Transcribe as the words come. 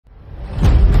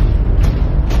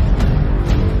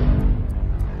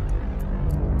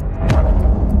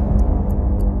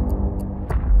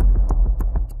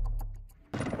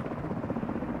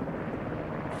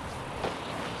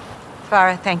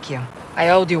Farah, thank you. I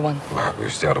owed you one. Well,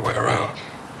 it's the other way around.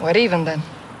 We're even then.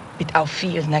 Bit auf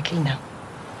viel, Nakina.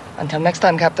 Until next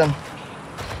time, Captain.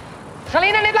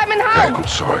 Selina, niet laat me Hey, in I'm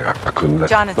sorry, I couldn't let...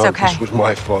 John, it's no, okay. This was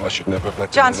my fault. I should never have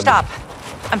let... John, stop.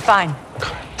 I'm fine.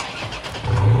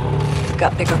 We've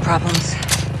got bigger problems.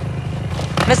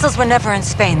 Missiles were never in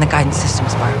Spain, the guidance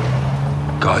systems were.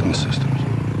 Guidance systems?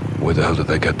 Where the hell did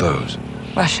they get those?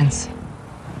 Russians.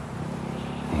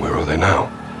 Where are they now?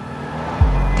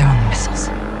 They're on the missiles.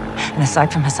 And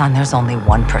aside from Hassan, there's only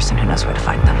one person who knows where to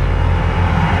find them.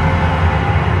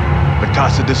 La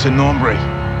Casa de Sin Nombre.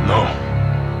 No.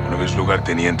 One of his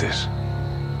lugartenientes.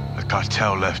 The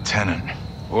cartel lieutenant.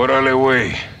 Órale,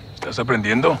 güey. ¿Estás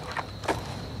aprendiendo?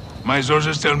 My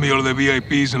sources tell me all the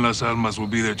VIPs in Las Almas will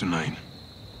be there tonight.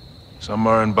 Some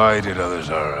are invited, others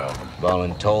are,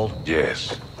 Voluntold?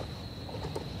 Yes.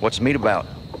 What's the meet about?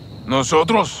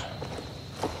 Nosotros?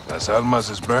 Las Almas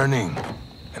is burning,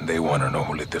 and they want to know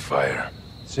who lit the fire.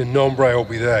 Sin Nombre will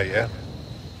be there, yeah?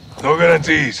 No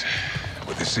guarantees,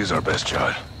 but this is our best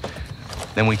shot.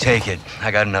 Then we take it.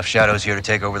 I got enough shadows here to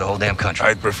take over the whole damn country.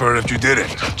 I'd prefer if you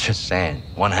didn't. Just saying.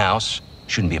 One house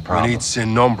shouldn't be a problem. We need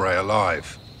Sin Nombre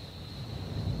alive.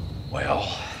 Well...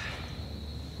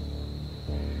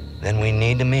 then we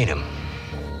need to meet him.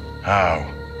 How?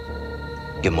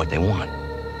 Give them what they want.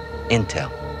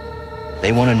 Intel.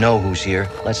 They want to know who's here.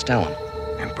 Let's tell them.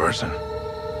 In person?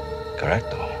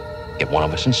 Correcto. Get one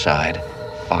of us inside,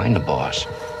 find the boss,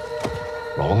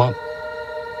 roll him up.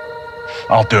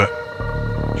 I'll do it.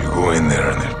 You go in there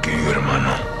and they'll kill you,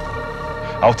 hermano.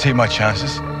 I'll take my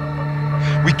chances.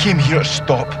 We came here to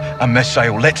stop a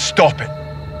missile. Let's stop it.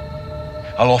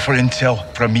 I'll offer intel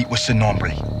for a meet with Sin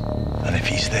Nombre. And if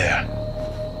he's there,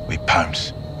 we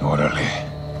pounce. Órale.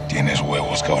 Tienes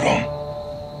huevos, cabrón.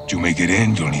 You make it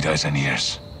in, you'll need eyes and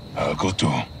ears. I'll go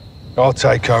too. I'll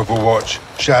take Overwatch.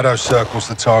 Shadow circles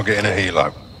the target in a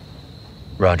helo.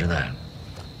 Roger that.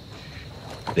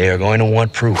 They are going to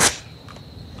want proof.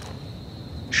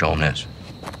 Show them this.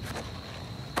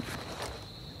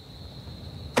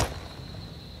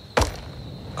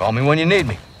 Call me when you need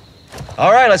me.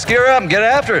 All right, let's gear up and get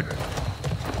after it.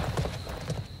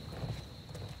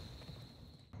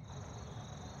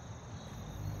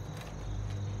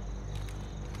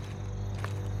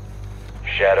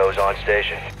 Shadows on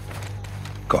station.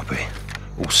 Copy.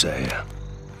 All set here.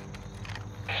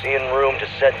 Seeing room to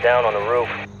set down on the roof.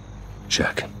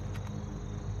 Check.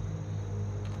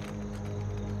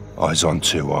 Eyes on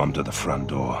two, armed at the front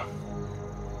door.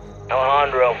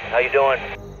 Alejandro, how you doing?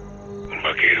 Un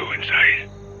vaquero inside.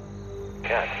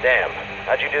 God damn,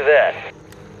 how'd you do that?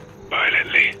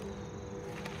 Violently.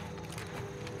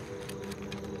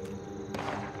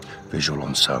 Visual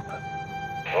on soap.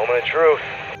 Moment of truth.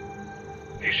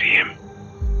 They see him.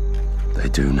 They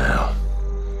do now.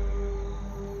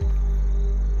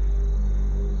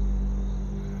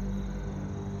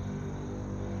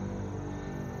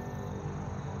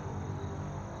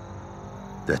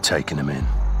 They're taking him in.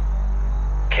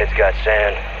 Kid's got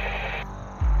sand.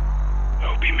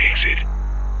 Hope he makes it.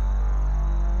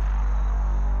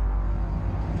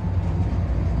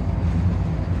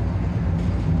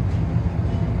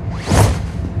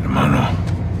 Hermano.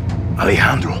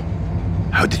 Alejandro,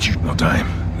 how did you... No time.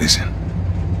 Listen.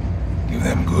 Give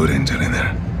them good intel in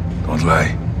there. Don't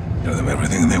lie. Tell them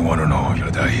everything they want to know or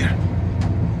you'll die here.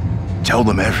 Tell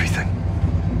them everything.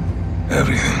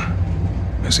 Everything.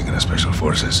 Mexican Special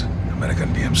Forces,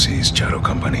 American PMC's Shadow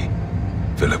Company,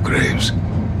 Philip Graves.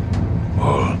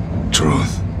 All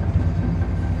truth.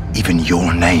 Even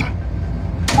your name.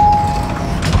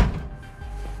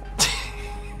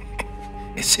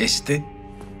 ¿Es este?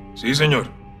 Sí, señor.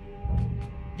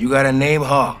 You got a name,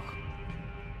 Hawk?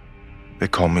 They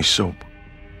call me Soap.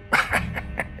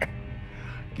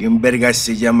 ¿Quién verga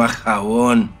se llama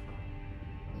Jabón?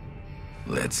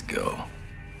 Let's go.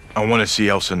 I want to see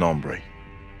El Sin Nombre.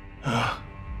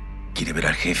 ¿Quiere ver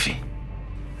al jefe?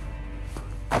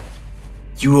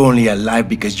 You're only alive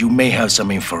because you may have some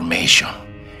information.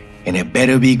 And it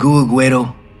better be good,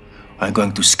 güero. I'm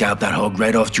going to scalp that hog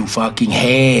right off your fucking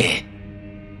head.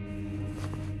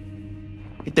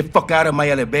 Get the fuck out of my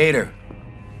elevator.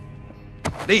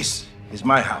 This is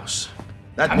my house.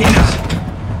 That means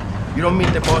you don't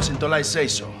meet the boss until I say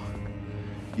so.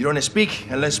 You don't speak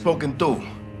unless spoken to.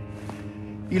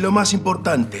 Y lo más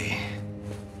importante,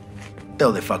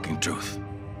 tell the fucking truth.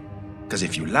 Because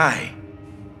if you lie,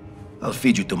 I'll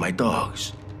feed you to my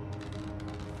dogs.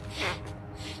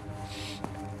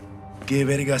 ¿Qué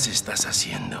vergas estás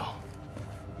haciendo?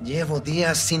 Llevo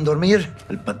días sin dormir.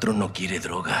 El patrón no quiere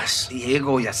drogas.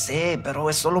 Diego, ya sé, pero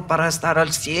es solo para estar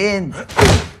al 100.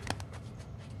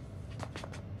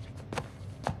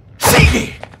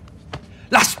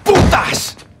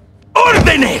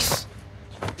 ¡Órdenes!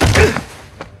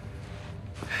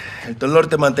 El dolor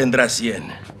te mantendrá 100.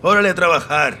 Órale a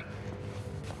trabajar.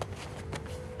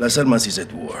 Las almas is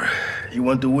at war. You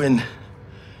want to win?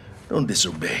 Don't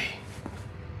disobey.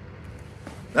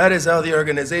 That is how the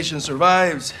organization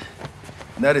survives.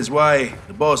 And that is why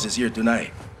the boss is here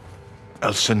tonight.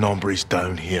 El Sonombre's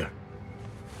down here.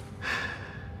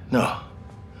 No.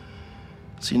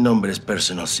 Sin nombre es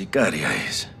personal sicaria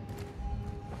es.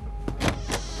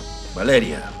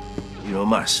 Valeria, y no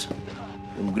más.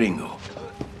 Un gringo.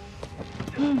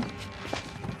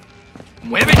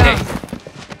 ¡Muévete!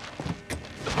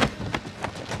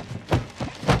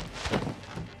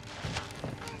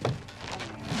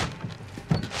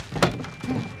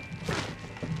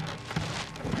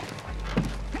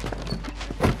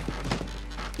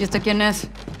 ¿Y este quién es?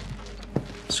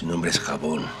 Su nombre es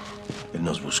Jabón. Él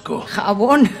nos buscó.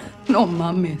 ¿Jabón? No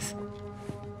mames.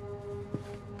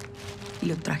 ¿Y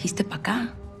lo trajiste para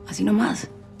acá? Así nomás.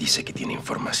 Dice que tiene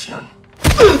información.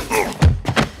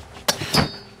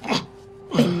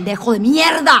 ¡Pendejo de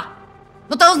mierda!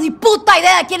 No tenemos ni puta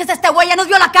idea de quién es este güey. ¡Ya nos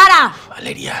vio la cara!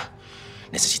 Valeria,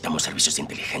 necesitamos servicios de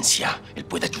inteligencia. Él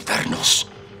puede ayudarnos.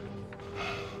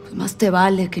 Pues más te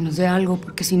vale que nos dé algo,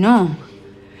 porque si no,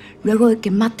 luego de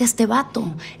que mate a este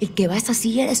vato, el que va a esa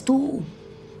silla eres tú.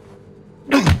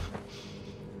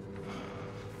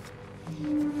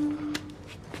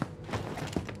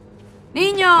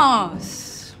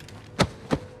 Niños!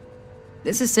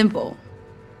 This is simple.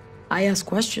 I ask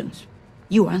questions.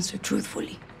 You answer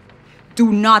truthfully.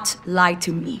 Do not lie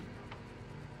to me.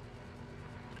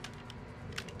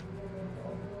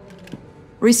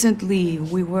 Recently,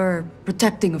 we were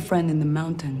protecting a friend in the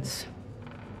mountains.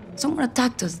 Someone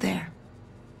attacked us there.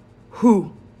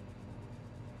 Who?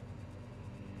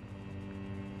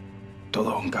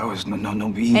 Todo un caos, no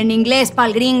vi. En inglés,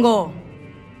 pa'l gringo.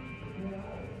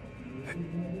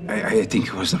 I think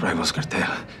it was the rivals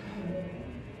cartel.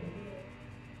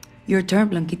 Your turn,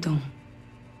 Blanquito.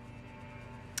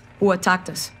 Who attacked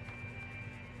us?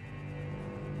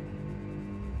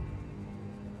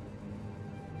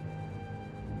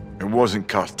 It wasn't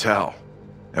cartel.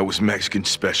 It was Mexican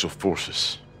Special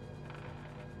Forces.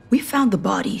 We found the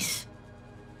bodies.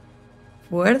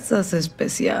 Fuerzas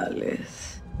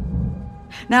Especiales.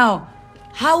 Now,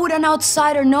 how would an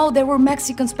outsider know they were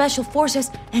Mexican Special Forces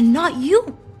and not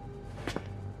you?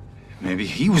 Maybe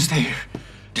he was there.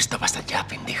 Tú estabas allá,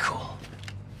 pendejo.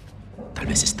 Tal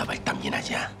vez estaba él también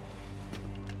allá.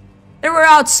 There were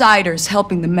outsiders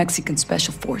helping the Mexican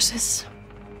Special Forces.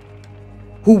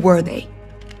 Who were they?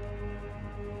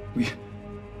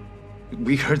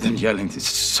 We heard them yelling,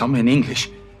 some in English.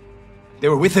 They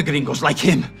were with the gringos, like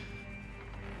him.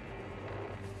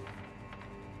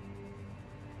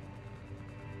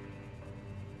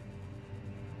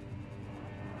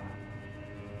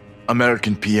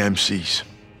 American PMCs.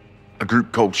 A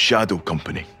group called Shadow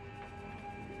Company.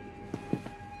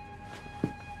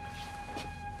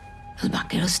 Los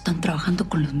vaqueros están trabajando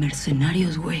con los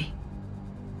mercenarios, güey.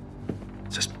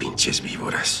 Esas pinches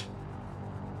víboras.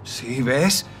 Sí,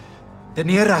 ¿ves?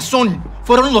 Tenía razón.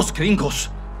 Fueron los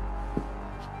gringos.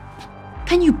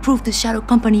 Can you prove the Shadow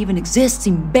Company even exists,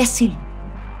 imbécil?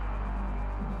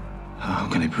 How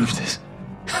can I prove this?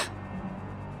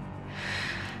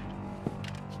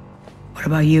 What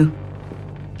about you?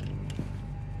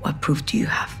 What proof do you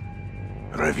have?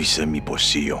 Revisé mi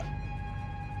bolsillo.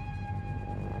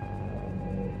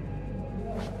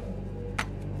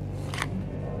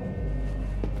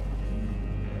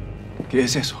 ¿Qué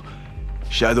es eso?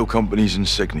 Shadow Company's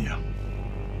insignia.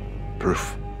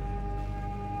 Proof.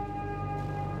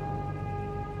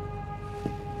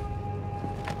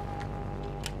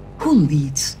 Who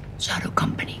leads Shadow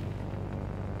Company?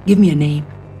 Give me a name.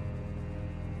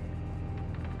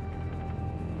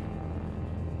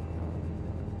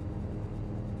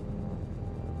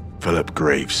 Philip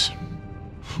Graves.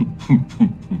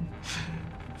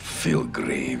 Phil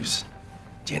Graves.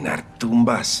 Llenar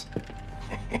tumbas.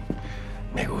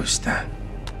 Me gusta.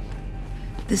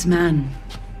 This man,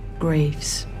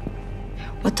 Graves,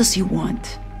 what does he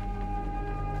want?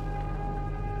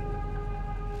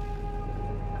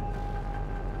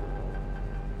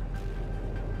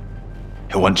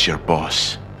 He wants your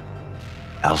boss,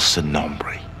 El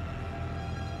Sonombre.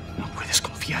 No puedes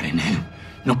confiar en él.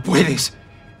 No puedes.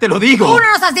 ¡Te lo digo! ¡Tú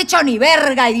no nos has dicho ni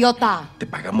verga, idiota! Te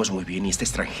pagamos muy bien y este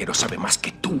extranjero sabe más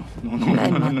que tú. Hora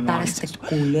de matar a este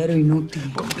culero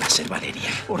inútil. Con placer,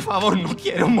 Valeria. Por favor, no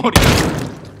quiero morir.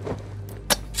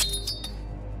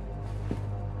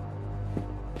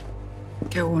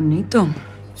 Qué bonito.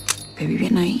 Te vi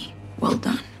bien ahí. Well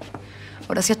done.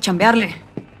 Ahora sí a chambearle.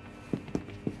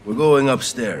 We're going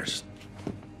upstairs.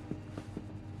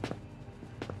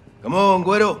 Come on,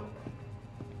 güero.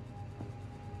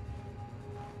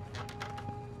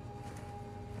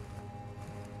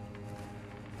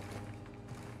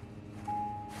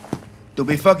 To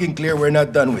be fucking clear, we're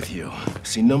not done with you.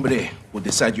 Sin nombre will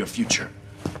decide your future.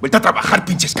 Vuelta a trabajar,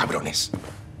 pinches cabrones.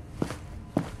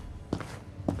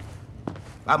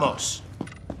 Vamos.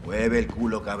 Mueve el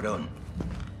culo, cabrón.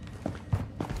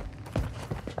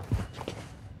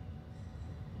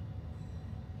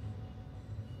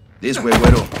 This way,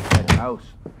 güero. House.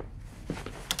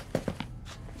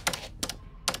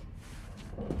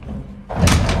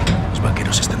 Los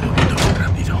vaqueros se están moviendo muy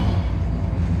rápido.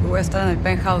 Voy a estar en el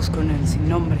penthouse con el sin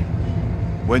nombre.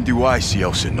 When do I see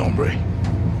El Sin Nombre?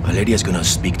 Valeria's gonna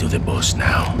speak to the boss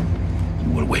now.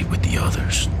 You will wait with the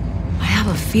others. I have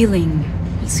a feeling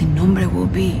el sin nombre will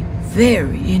be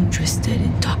very interested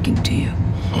in talking to you.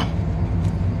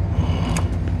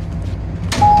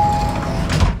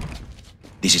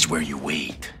 This is where you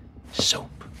wait.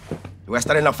 Soap. Voy a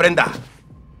estar en la ofrenda.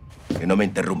 Que no me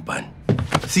interrumpan.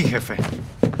 Sí, jefe.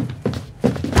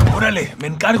 Órale, me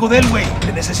encargo de él, güey.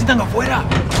 Te necesitan afuera.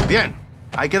 Bien.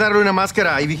 Hay que darle una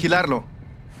máscara y vigilarlo.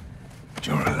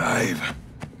 You're alive.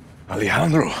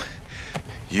 Alejandro.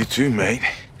 You too, mate.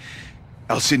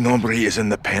 El Sin Nombre is in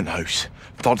the penthouse.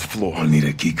 3rd floor. I'll need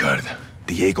a keycard.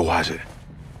 Diego has it.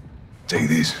 Take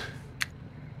this.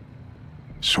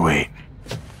 Sweet.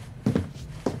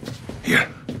 Here.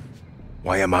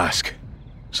 Why a mask?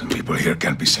 Some people here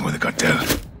can't be seen with the cartel.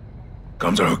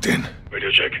 Comms are hooked in. Radio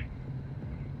check.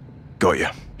 Got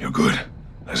ya. You're good.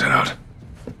 Let's head out.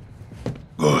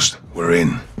 Ghost, we're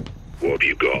in. What have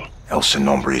you got? El Sin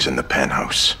Nombre is in the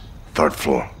penthouse. 3rd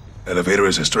floor. Elevator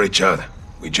is a straight shot.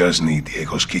 We just need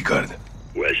Diego's keycard.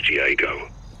 Where's Diego?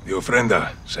 The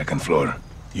ofrenda, 2nd floor.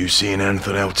 You seeing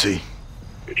anything, LT?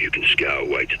 If you can scout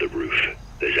away to the roof,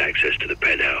 there's access to the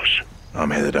penthouse. I'm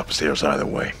headed upstairs either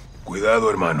way. Cuidado,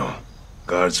 hermano.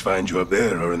 Guards find you up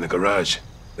there or in the garage.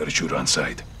 They'll shoot on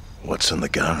sight. What's in the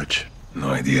garage? No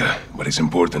idea, but it's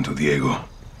important to Diego.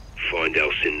 Find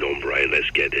El Sin Nombre and let's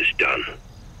get this done.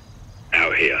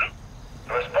 Out here.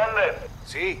 Responde.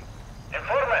 Sí.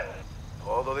 Informe.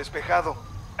 Todo despejado.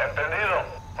 Entendido.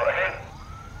 Por aquí.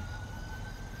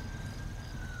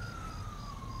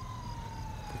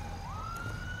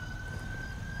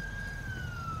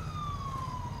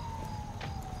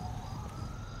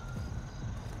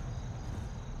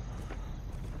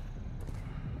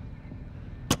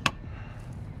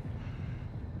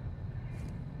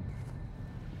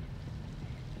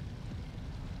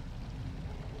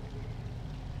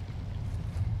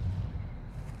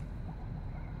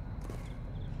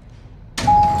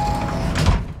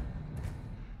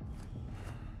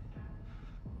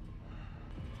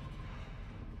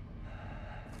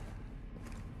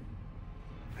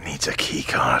 Needs a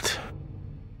keycard.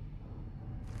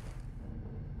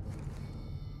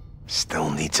 Still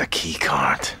needs a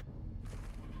keycard.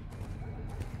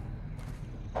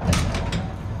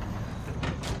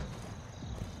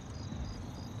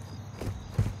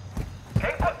 ¿Qué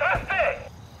encontraste?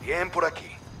 Bien por aquí.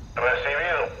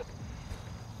 Recibido.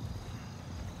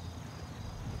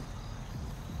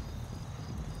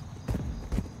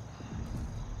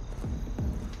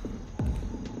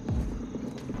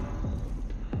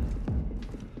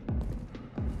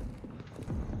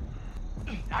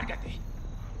 Lárgate.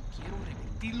 Quiero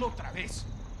repetirlo otra vez.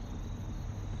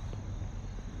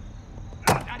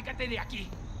 Lárgate de aquí.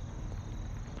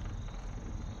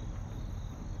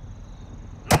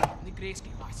 ¿Dónde crees que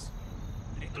vas?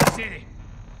 Retrocede.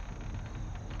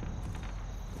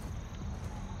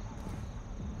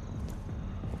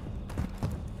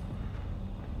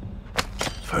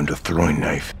 Found a throwing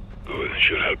knife. Good.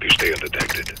 Should help you stay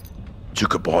undetected.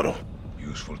 Took a bottle.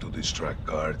 Useful to distract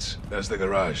guards. That's the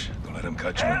garage. Don't let them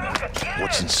catch you in there.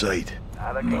 What's inside?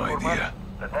 Nada que No informar. idea.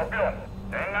 Les copio.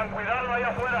 Tengan cuidado allá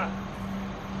afuera.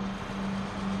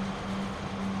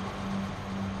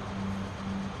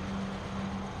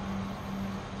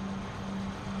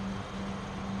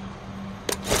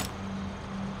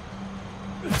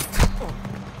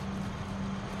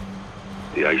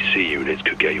 The AC units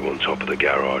could get you on top of the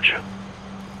garage.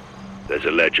 There's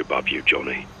a ledge above you,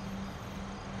 Johnny.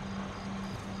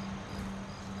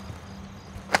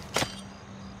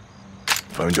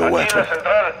 Found your Aquí weapon. la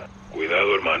central.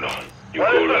 Cuidado, hermano. You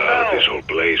go loud, this whole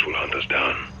place will hunt us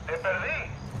down. Te perdí.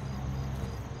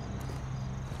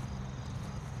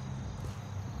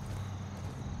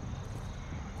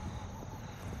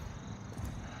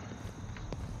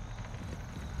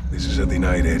 This is a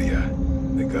denied area.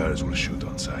 The guards will shoot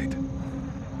on sight.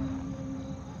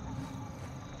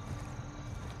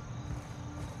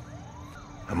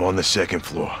 I'm on the 2nd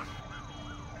floor.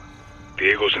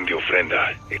 Diego's in the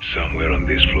ofrenda. It's somewhere on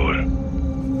this floor.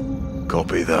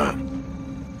 Copy that.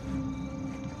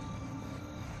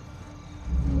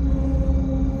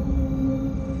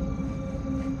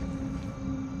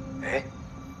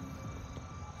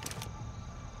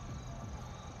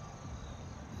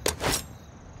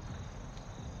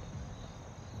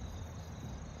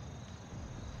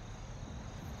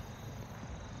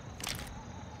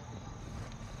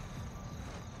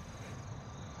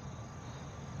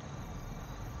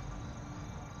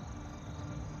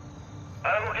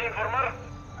 ¿Algo que informar?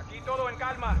 Aquí todo en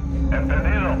calma.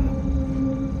 Entendido.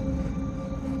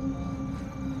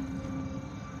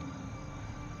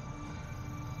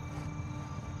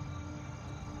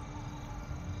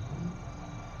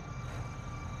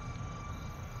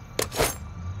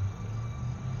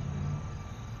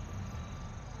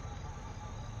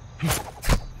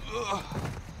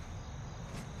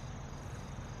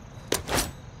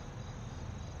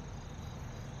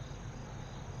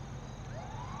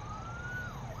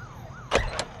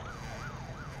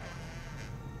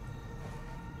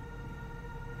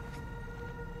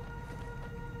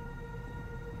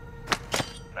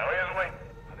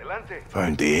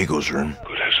 Found Diego's room.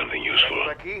 Could have something useful.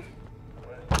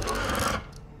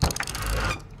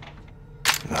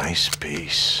 Nice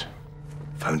piece.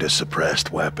 Found a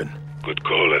suppressed weapon. Good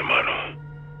call, hermano.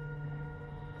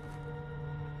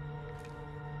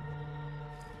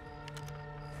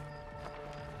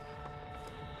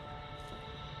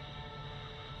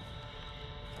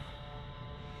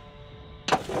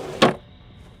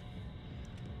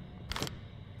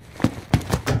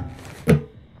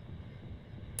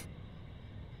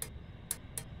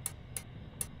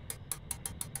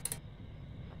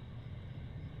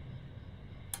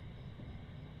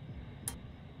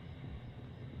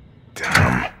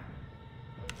 Damn.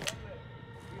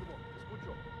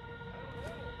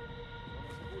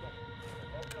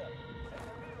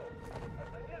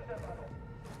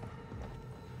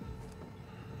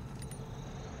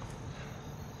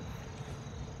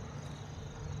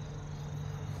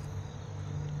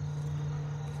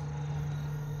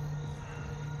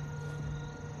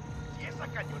 Y esa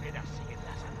cañonera sigue en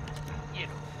las almas,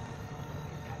 compañero.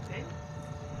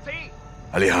 Sí.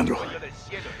 Alejandro. Dueño del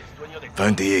cielo, es dueño de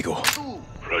Found Diego. tú.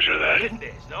 Roger that.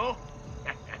 ¿Entiendes, no?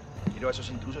 Quiero a esos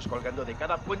intrusos colgando de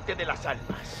cada puente de las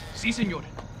almas. Sí, señor.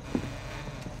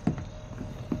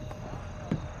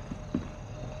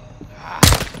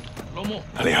 Lomo.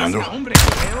 Alejandro. Hombre,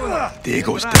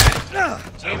 Diego is dead. A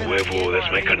huevo, that's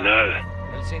my carnal.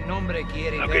 El sin nombre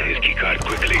quiere Now get his keycard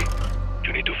quickly.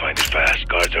 You need to find it fast.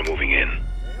 Guards are moving in.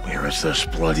 Where is this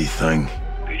bloody thing?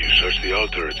 Did you search the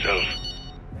altar itself?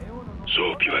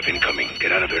 Soap, you have incoming.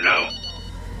 Get out of there now.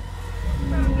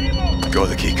 Got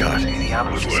the keycard.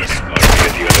 Good work. RP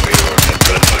at the elevator. That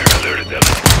gunfire alerted them.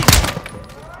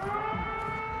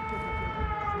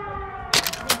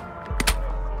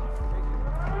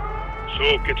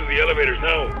 Soap, get to the elevators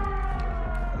now.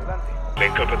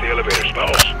 Link up at the elevators,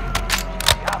 vamos.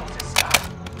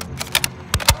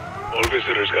 All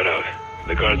visitors got out.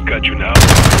 The guards got you now.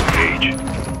 Engage.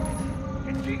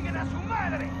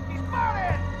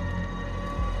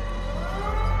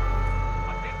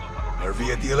 RV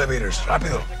at the elevators.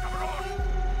 Rápido.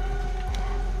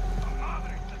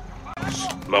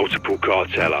 Multiple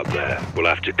cartel up there. We'll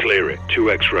have to clear it.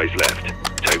 2 X-rays left.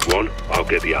 Take one, I'll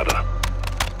get the other.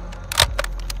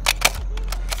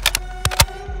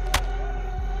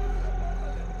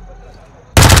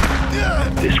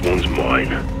 This one's mine.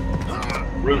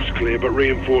 Roof's clear, but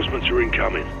reinforcements are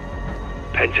incoming.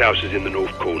 Penthouse is in the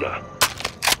north corner.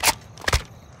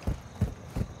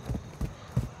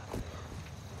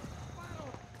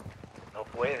 No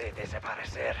puede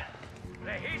desaparecer.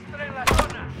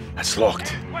 It's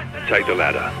locked. Take the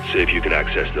ladder. See if you can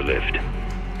access the lift.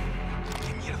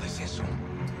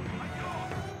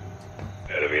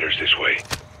 Elevators this way.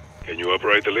 Can you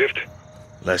operate the lift?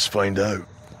 Let's find out.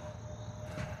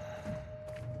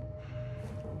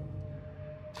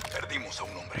 Perdimos a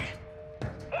un hombre.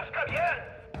 ¡Busca bien!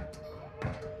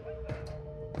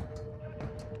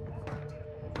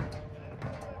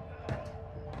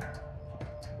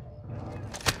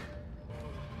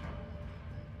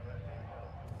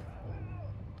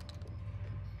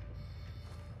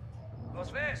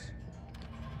 ¿Los ves?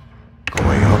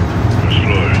 Going up. First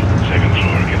floor, second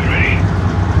floor, get ready.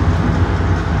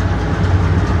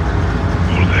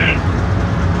 Hold there.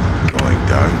 Going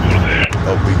down. Hold there.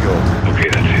 Up we go. Okay,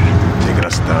 that's it. Taking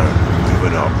us down.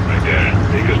 Moving up. Right there.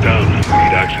 Take us down. We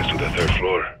need access to the third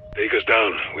floor. Take us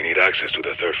down. We need access to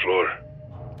the third floor.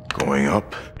 Going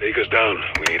up. Take us down.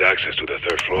 We need access to the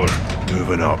third floor.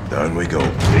 Moving up. Down we go.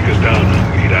 Take us down.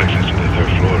 We need access to the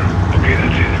third floor. Okay,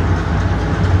 that's it.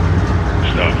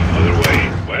 Stop, other way.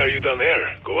 Why are you down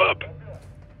there? Go up.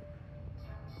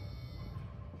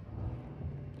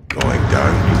 Going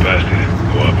down. You passed it.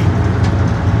 Go up.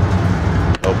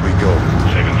 Up we go.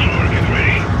 Second floor, get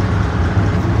ready.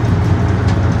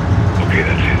 Okay,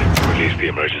 that's it. Release the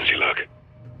emergency lock.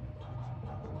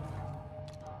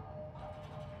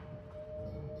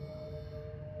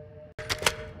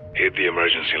 Hit the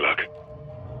emergency lock.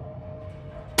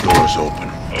 Doors open.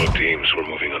 All teams, we're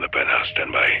moving on the penthouse.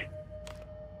 Stand by.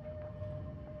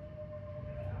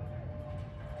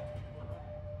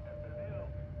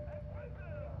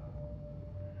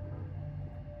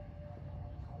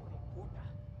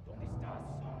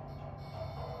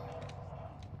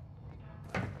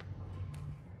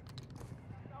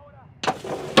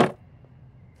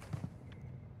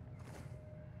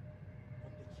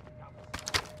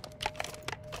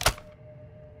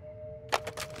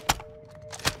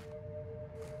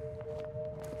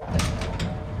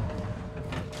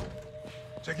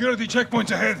 Security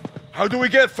checkpoints ahead. How do we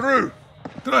get through?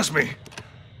 Trust me.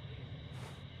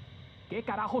 ¿Qué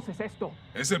carajos es esto?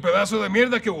 Es el pedazo de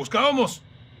mierda que buscábamos.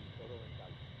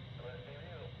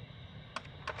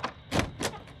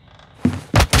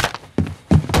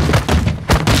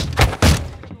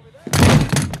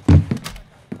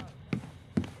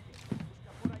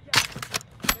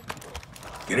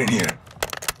 Get in here.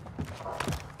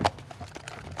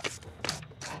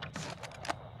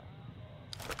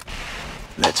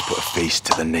 Let's put a face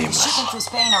to the nameless. Shipping to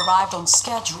Spain arrived on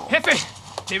schedule. Jefe,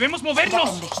 debemos Mira, movernos.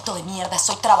 pendejito de mierda,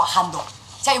 estoy trabajando.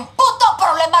 Si hay un puto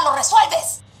problema, lo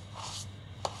resuelves.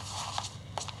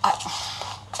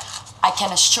 I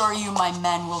can assure you my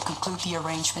men will conclude the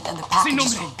arrangement and the Sin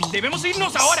packages nombre. will be Debemos in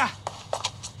irnos place. ahora.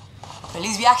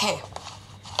 ¡Feliz viaje!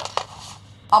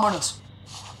 Vámonos.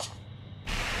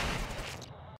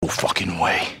 No fucking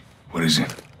way. What is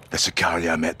it? The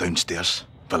Sicaria I met downstairs,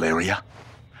 Valeria.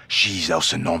 She's El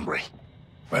Nombre.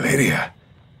 Valeria.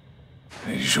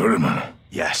 Are you sure, hermano?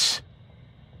 Yes.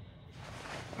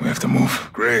 We have to move.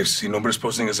 Graves, si Nombre's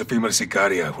posting as a female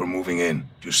sicaria. We're moving in.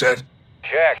 You set?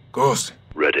 Check. Ghost.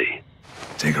 Ready.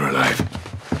 Take her alive.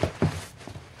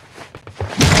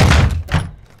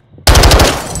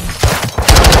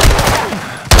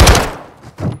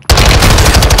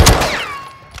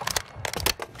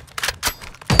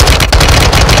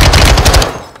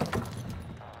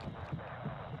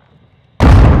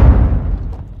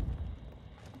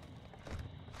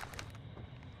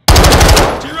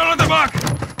 Tiro on the back!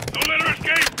 Don't let her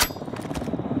escape!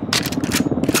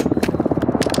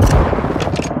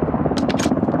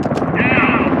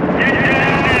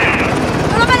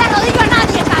 ¡No me la rodillo a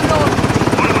nadie, cabrón!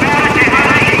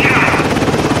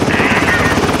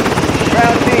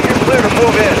 Ground team, you're clear to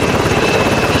move in.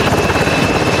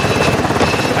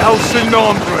 El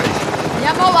Nombre. Me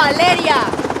llamo Valeria.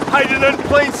 Hiding in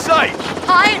plain sight.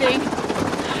 Hiding.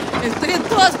 Estoy en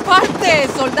todas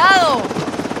partes, soldado.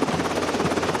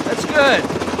 That's good.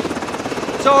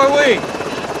 So are we.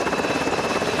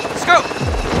 Let's go.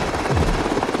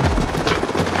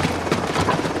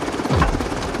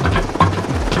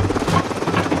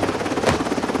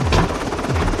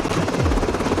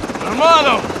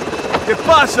 Hermano, ¿qué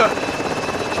pasa?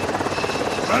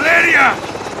 Valeria!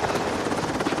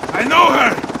 I know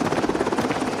her!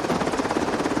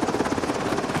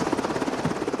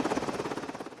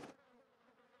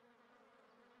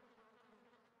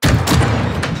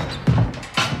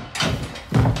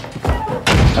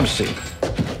 Have a seat.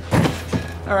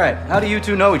 All right, how do you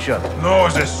two know each other? No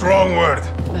is a strong word.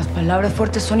 Las palabras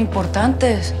fuertes son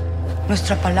importantes.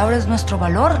 Nuestra palabra es nuestro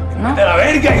valor, ¿no? ¡De la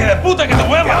verga, hija de puta, que te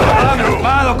mueva!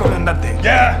 Calmado, comandante.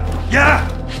 ¡Ya! ¡Ya!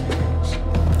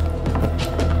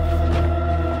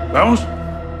 ¿Vamos?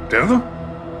 ¿Cerdo?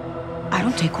 I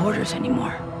don't take orders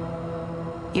anymore.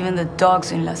 Even the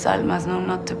dogs in Las Almas know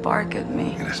not to bark at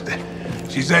me.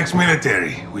 She's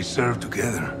ex-military. We served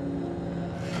together.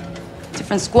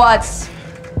 Different squads,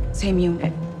 same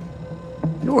unit.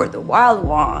 You were the wild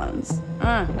ones.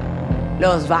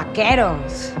 Los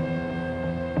vaqueros.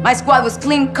 My squad was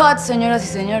clean cut, señoras y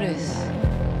señores.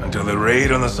 Until the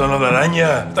raid on the Son of la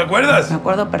Araña. ¿Te acuerdas? Me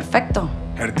acuerdo perfecto.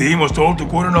 Her team was told to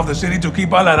cordon off the city to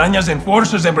keep all Araña's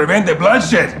enforcers and prevent the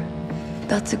bloodshed.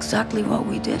 That's exactly what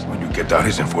we did. When you kept out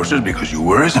his enforcers because you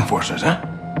were his enforcers, huh?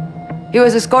 He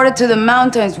was escorted to the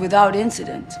mountains without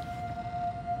incident.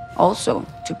 Also,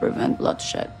 to prevent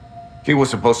bloodshed. He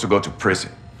was supposed to go to prison.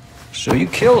 So you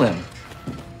killed him.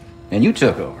 And you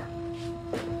took over.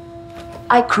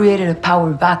 I created a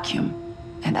power vacuum,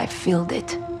 and I filled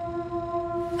it.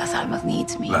 Las Almas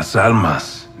needs me. Las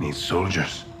Almas needs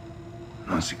soldiers,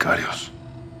 not sicarios.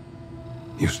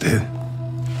 ¿Y usted?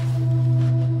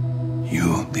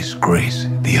 You disgrace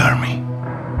the army.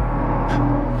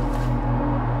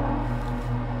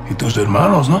 Y tus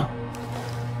hermanos, ¿no?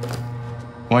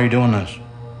 Why are you doing this?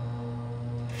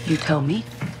 You tell me.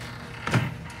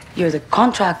 You're the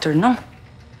contractor, no?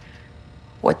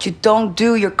 What you don't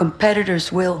do, your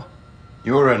competitors will.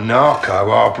 You're a narco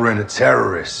harboring a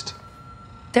terrorist.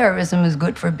 Terrorism is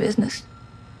good for business.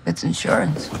 It's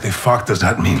insurance. What the fuck does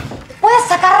that mean? ¡Puedes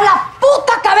sacar la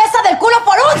puta cabeza del culo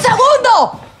por un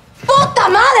segundo! ¡Puta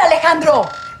madre, Alejandro!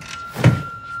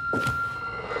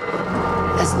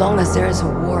 As long as there is a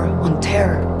war on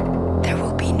terror, there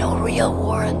will be no real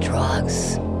war on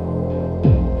drugs.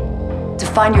 To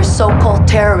find your so-called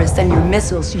terrorists and your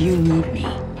missiles, you need me.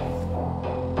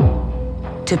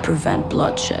 To prevent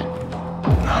bloodshed.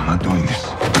 No, I'm not doing this.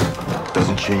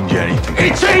 Doesn't change anything.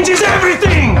 It changes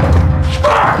everything!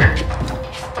 Fuck!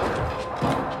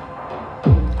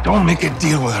 Don't make a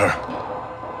deal with her.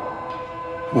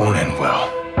 Won't end well.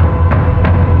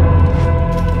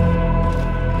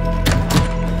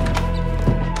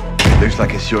 Looks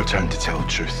like it's your turn to tell the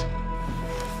truth.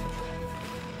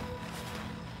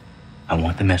 I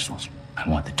want the missiles, I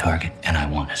want the target, and I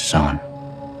want Hassan.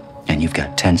 And you've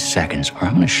got 10 seconds, or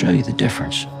I'm gonna show you the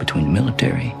difference between the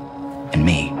military and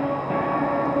me.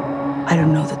 I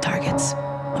don't know the targets.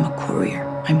 I'm a courier.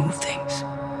 I move things.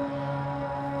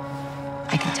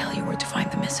 I can tell you where to find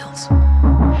the missiles.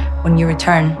 When you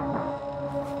return,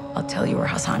 I'll tell you where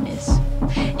Hassan is.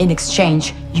 In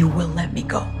exchange, you will let me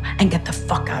go and get the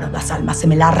fuck out of Las Almas. Se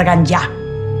me largan ya.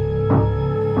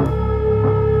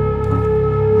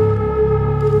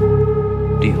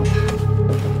 Deal.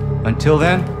 Until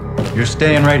then, you're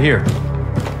staying right here.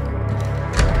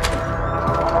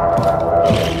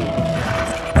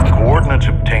 Coordinates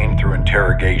obtained through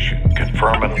interrogation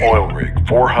confirm an oil rig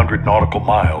 400 nautical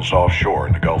miles offshore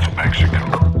in the Gulf of Mexico.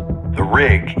 The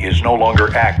rig is no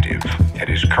longer active and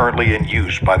is currently in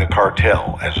use by the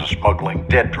cartel as a smuggling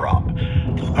dead drop.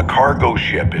 A cargo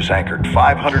ship is anchored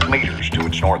 500 meters to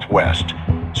its northwest.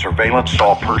 Surveillance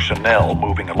saw personnel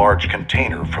moving a large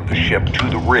container from the ship to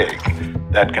the rig.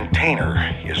 That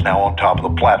container is now on top of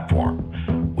the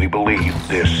platform. We believe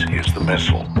this is the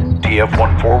missile.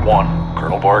 TF-141,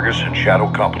 Colonel Vargas and Shadow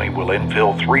Company will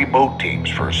infill 3 boat teams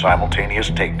for a simultaneous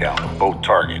takedown of both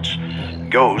targets.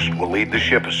 Ghost will lead the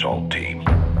ship assault team.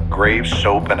 Graves,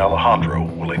 Soap, and Alejandro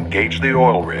will engage the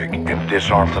oil rig and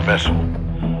disarm the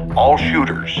missile. All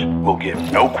shooters will give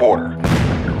no quarter.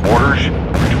 Your orders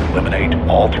are to eliminate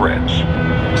all threats.